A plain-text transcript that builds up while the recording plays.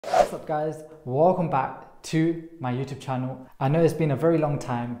What's up guys, welcome back to my YouTube channel. I know it's been a very long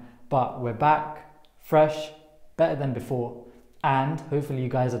time, but we're back, fresh, better than before, and hopefully you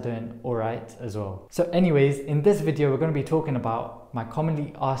guys are doing alright as well. So anyways, in this video we're going to be talking about my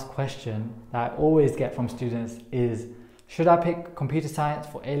commonly asked question that I always get from students is, should I pick computer science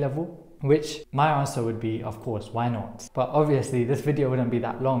for A-level? Which my answer would be, of course, why not? But obviously this video wouldn't be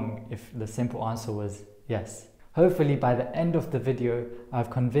that long if the simple answer was yes. Hopefully by the end of the video, I've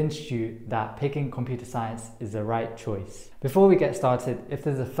convinced you that picking computer science is the right choice. Before we get started, if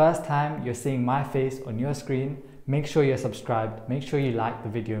this is the first time you're seeing my face on your screen, make sure you're subscribed, make sure you like the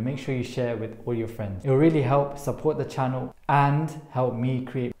video, make sure you share with all your friends. It will really help support the channel and help me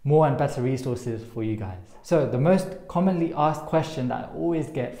create more and better resources for you guys. So the most commonly asked question that I always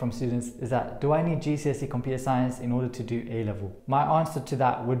get from students is that, do I need GCSE computer science in order to do A-level? My answer to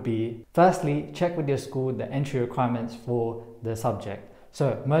that would be, firstly, check with your school the entry requirements for the subject.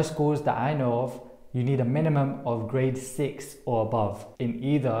 So most schools that I know of, you need a minimum of grade 6 or above in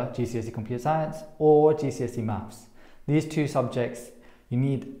either GCSE computer science or GCSE maths. These two subjects, you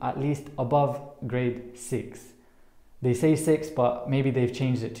need at least above grade 6. They say 6, but maybe they've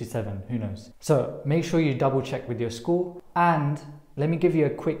changed it to 7, who knows. So make sure you double check with your school, and let me give you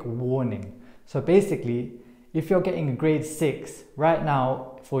a quick warning. So basically, if you're getting a grade 6 right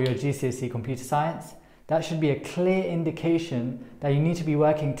now for your GCSE computer science, that should be a clear indication that you need to be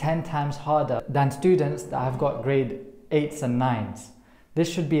working 10 times harder than students that have got grade 8s and 9s. This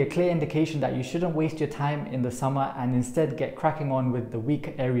should be a clear indication that you shouldn't waste your time in the summer and instead get cracking on with the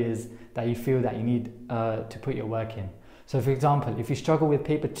weaker areas that you feel that you need to put your work in. So for example, if you struggle with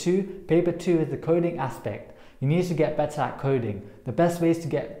paper 2 is the coding aspect. You need to get better at coding. The best ways to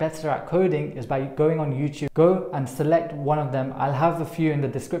get better at coding is by going on YouTube. Go and select one of them. I'll have a few in the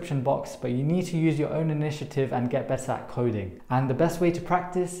description box, but you need to use your own initiative and get better at coding. And the best way to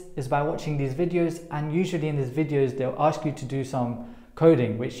practice is by watching these videos, and usually in these videos they'll ask you to do some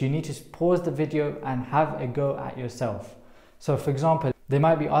coding, which you need to pause the video and have a go at yourself. So for example, they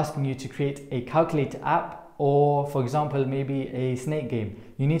might be asking you to create a calculator app, or for example, maybe a snake game.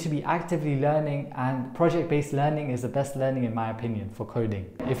 You need to be actively learning, and project-based learning is the best learning in my opinion for coding.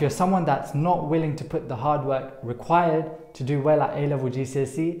 If you're someone that's not willing to put the hard work required to do well at A-level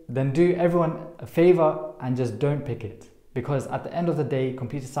GCSE, then do everyone a favor and just don't pick it. Because at the end of the day,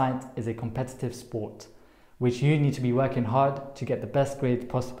 computer science is a competitive sport, which you need to be working hard to get the best grades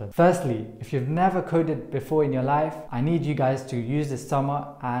possible. Firstly, if you've never coded before in your life, I need you guys to use this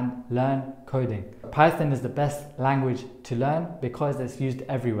summer and learn coding. Python is the best language to learn because it's used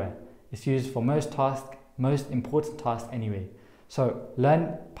everywhere. It's used for most tasks, most important tasks anyway. So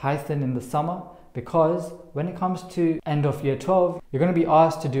learn Python in the summer, because when it comes to end of year 12, you're going to be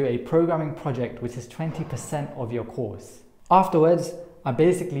asked to do a programming project, which is 20% of your course. Afterwards, I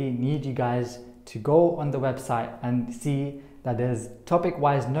basically need you guys to go on the website and see that there's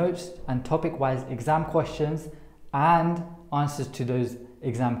topic-wise notes and topic-wise exam questions and answers to those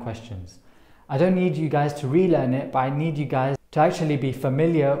exam questions. I don't need you guys to relearn it, but I need you guys to actually be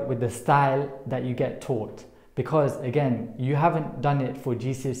familiar with the style that you get taught. Because again, you haven't done it for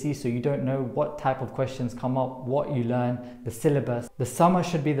GCSE, so you don't know what type of questions come up, what you learn, the syllabus. The summer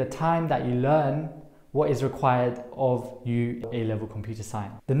should be the time that you learn what is required of you A-level computer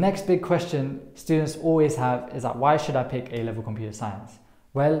science. The next big question students always have is that, why should I pick A-level computer science?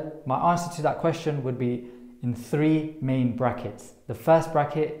 Well, my answer to that question would be in 3 main brackets. The first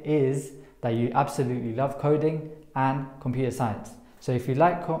bracket is that you absolutely love coding and computer science. So if you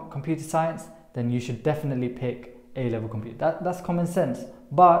like computer science, then you should definitely pick A-level computer. That's common sense,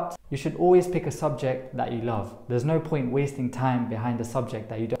 but you should always pick a subject that you love. There's no point wasting time behind a subject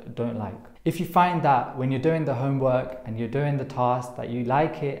that you don't like. If you find that when you're doing the homework and you're doing the task that you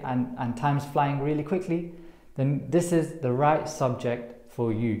like it and time's flying really quickly, then this is the right subject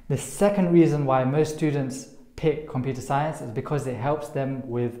for you. The second reason why most students pick computer science is because it helps them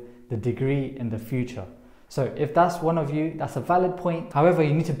with the degree in the future. So if that's one of you, that's a valid point. However,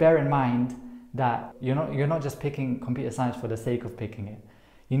 you need to bear in mind that you're not just picking computer science for the sake of picking it.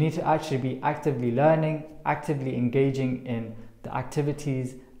 You need to actually be actively learning, actively engaging in the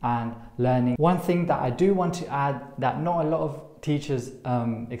activities and learning. One thing that I do want to add that not a lot of teachers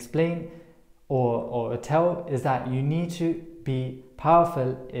explain or tell is that you need to be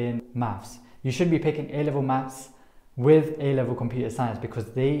powerful in maths. You should be picking A-level maths with A-level computer science because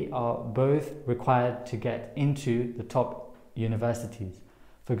they are both required to get into the top universities.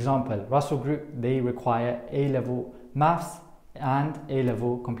 For example, Russell Group, they require A-level maths and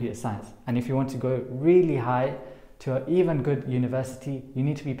A-level computer science. And if you want to go really high to an even good university, you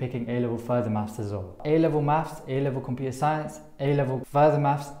need to be picking A-level further maths as well. A-level maths, A-level computer science, A-level further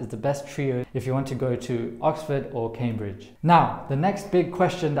maths is the best trio if you want to go to Oxford or Cambridge. Now, the next big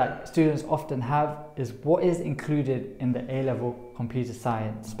question that students often have is what is included in the A-level computer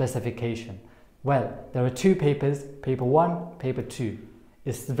science specification? Well, there are two papers, paper 1, paper 2.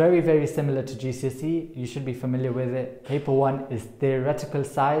 It's very, very similar to GCSE. You should be familiar with it. Paper 1 is theoretical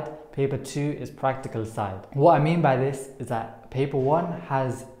side, paper 2 is practical side. What I mean by this is that paper 1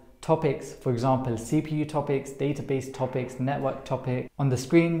 has topics, for example, CPU topics, database topics, network topic. On the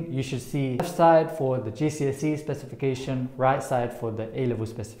screen, you should see left side for the GCSE specification, right side for the A-level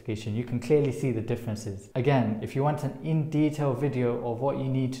specification. You can clearly see the differences. Again, if you want an in-detail video of what you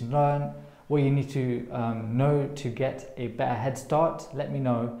need to learn, what you need to know to get a better head start, let me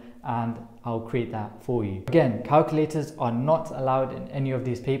know and I'll create that for you. Again, calculators are not allowed in any of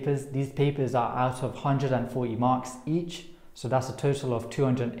these papers. These papers are out of 140 marks each, so that's a total of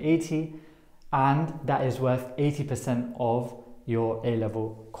 280, and that is worth 80% of your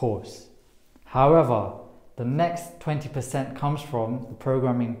A-level course. However, the next 20% comes from the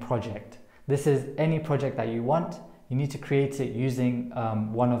programming project. This is any project that you want. You need to create it using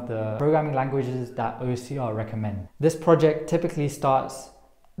one of the programming languages that OCR recommend. This project typically starts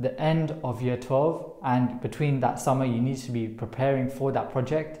the end of year 12, and between that summer you need to be preparing for that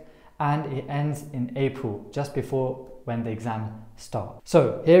project, and it ends in April, just before when the exam starts.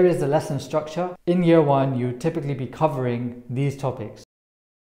 So here is the lesson structure. In year 1, you typically be covering these topics.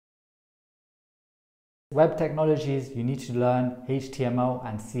 Web technologies, you need to learn HTML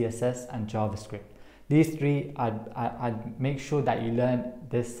and CSS and JavaScript. These three, I'd make sure that you learn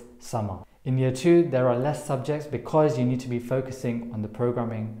this summer. In year 2, there are less subjects because you need to be focusing on the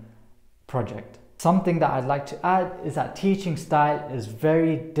programming project. Something that I'd like to add is that teaching style is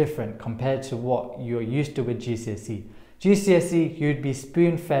very different compared to what you're used to with GCSE. GCSE, you'd be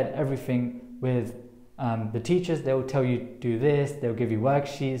spoon-fed everything with the teachers. They will tell you to do this, they'll give you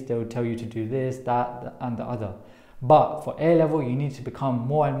worksheets, they will tell you to do this, that, and the other. But for A-level, you need to become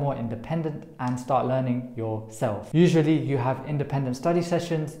more and more independent and start learning yourself. Usually you have independent study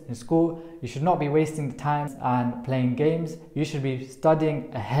sessions in school. You should not be wasting the time and playing games. You should be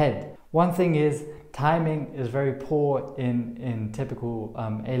studying ahead. One thing is, timing is very poor in typical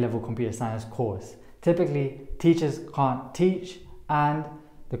A-level computer science course. Typically, teachers can't teach and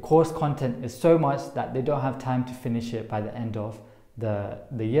the course content is so much that they don't have time to finish it by the end of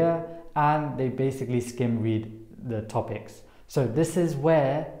the year, and they basically skim read the topics. So this is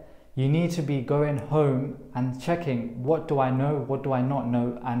where you need to be going home and checking what do I know, what do I not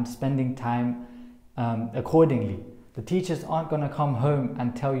know, and spending time accordingly. The teachers aren't going to come home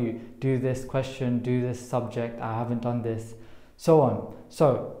and tell you do this question, do this subject, I haven't done this, so on.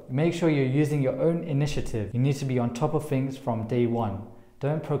 So make sure you're using your own initiative. You need to be on top of things from day 1.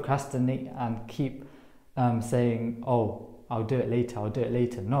 Don't procrastinate and keep saying, oh, I'll do it later, I'll do it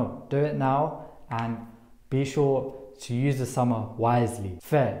later. No, do it now and be sure to use the summer wisely.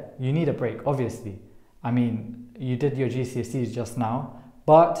 Fair, you need a break, obviously. I mean, you did your GCSEs just now,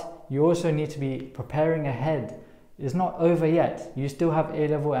 but you also need to be preparing ahead. It's not over yet. You still have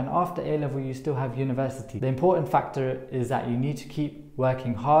A-level, and after A-level, you still have university. The important factor is that you need to keep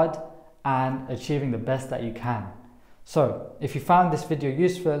working hard and achieving the best that you can. So, if you found this video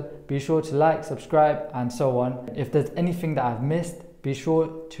useful, be sure to like, subscribe, and so on. If there's anything that I've missed, be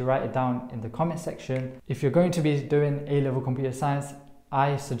sure to write it down in the comment section. If you're going to be doing A-level computer science,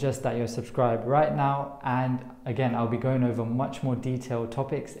 I suggest that you're subscribed right now, and again, I'll be going over much more detailed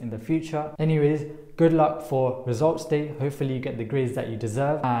topics in the future. Anyways, good luck for results day. Hopefully you get the grades that you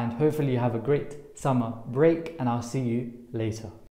deserve, and hopefully you have a great summer break, and I'll see you later.